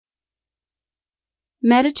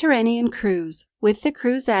Mediterranean Cruise with the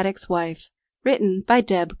Cruise Addict's Wife, written by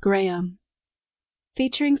Deb Graham.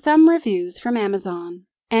 Featuring some reviews from Amazon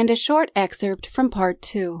and a short excerpt from Part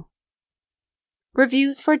 2.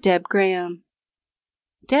 Reviews for Deb Graham.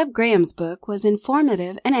 Deb Graham's book was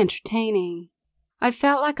informative and entertaining. I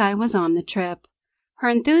felt like I was on the trip. Her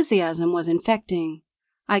enthusiasm was infecting.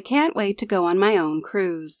 I can't wait to go on my own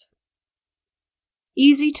cruise.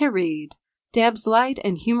 Easy to read. Deb's light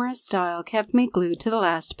and humorous style kept me glued to the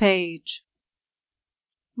last page.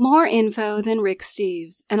 More info than Rick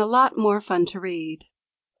Steves and a lot more fun to read.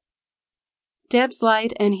 Deb's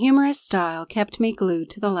light and humorous style kept me glued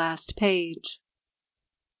to the last page.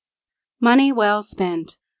 Money well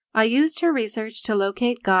spent. I used her research to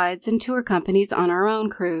locate guides and tour companies on our own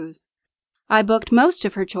cruise. I booked most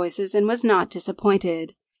of her choices and was not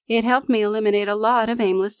disappointed. It helped me eliminate a lot of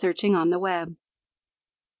aimless searching on the web.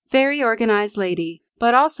 Very organized lady,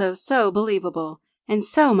 but also so believable, and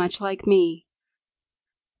so much like me.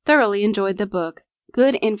 Thoroughly enjoyed the book.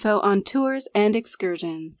 Good info on tours and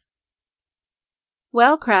excursions.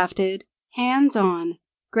 Well-crafted, hands-on,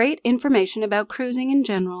 great information about cruising in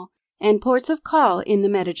general, and ports of call in the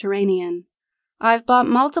Mediterranean. I've bought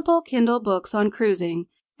multiple Kindle books on cruising,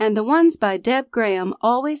 and the ones by Deb Graham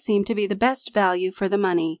always seem to be the best value for the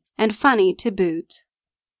money, and funny to boot.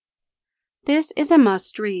 This is a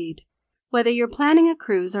must-read, whether you're planning a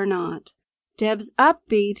cruise or not. Deb's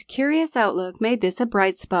upbeat, curious outlook made this a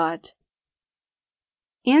bright spot.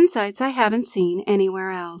 Insights I haven't seen anywhere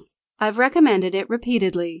else. I've recommended it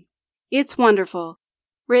repeatedly. It's wonderful.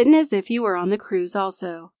 Written as if you were on the cruise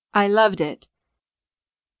also. I loved it.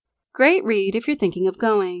 Great read if you're thinking of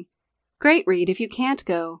going. Great read if you can't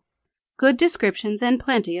go. Good descriptions and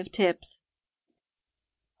plenty of tips.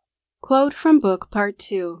 Quote from book Part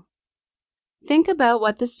 2. Think about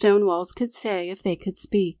what the stone walls could say if they could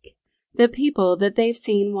speak. The people that they've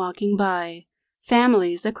seen walking by.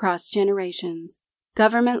 Families across generations.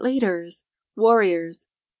 Government leaders. Warriors.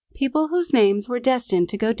 People whose names were destined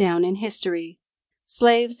to go down in history.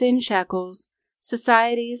 Slaves in shackles.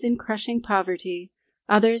 Societies in crushing poverty.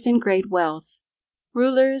 Others in great wealth.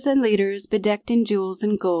 Rulers and leaders bedecked in jewels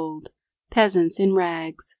and gold. Peasants in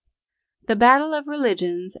rags. The battle of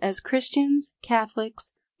religions as Christians,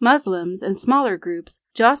 Catholics, Muslims, and smaller groups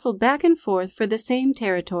jostled back and forth for the same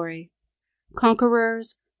territory.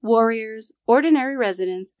 Conquerors, warriors, ordinary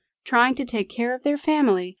residents trying to take care of their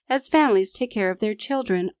family as families take care of their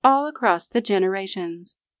children all across the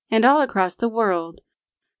generations, and all across the world.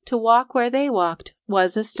 To walk where they walked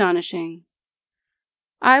was astonishing.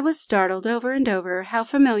 I was startled over and over how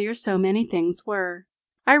familiar so many things were.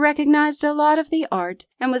 I recognized a lot of the art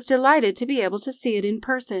and was delighted to be able to see it in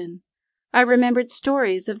person. I remembered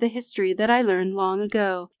stories of the history that I learned long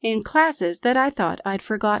ago in classes that I thought I'd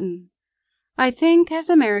forgotten. I think as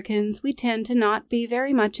Americans we tend to not be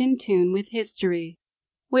very much in tune with history.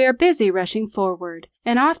 We are busy rushing forward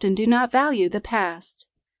and often do not value the past.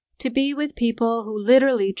 To be with people who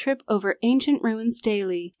literally trip over ancient ruins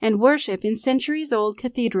daily and worship in centuries-old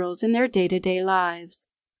cathedrals in their day-to-day lives.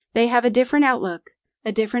 They have a different outlook,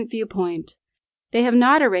 a different viewpoint. They have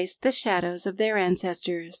not erased the shadows of their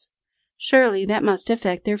ancestors. Surely that must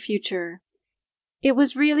affect their future. It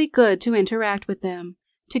was really good to interact with them,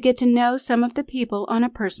 to get to know some of the people on a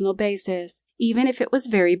personal basis, even if it was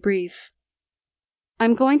very brief.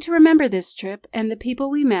 I'm going to remember this trip and the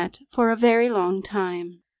people we met for a very long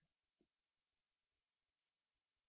time.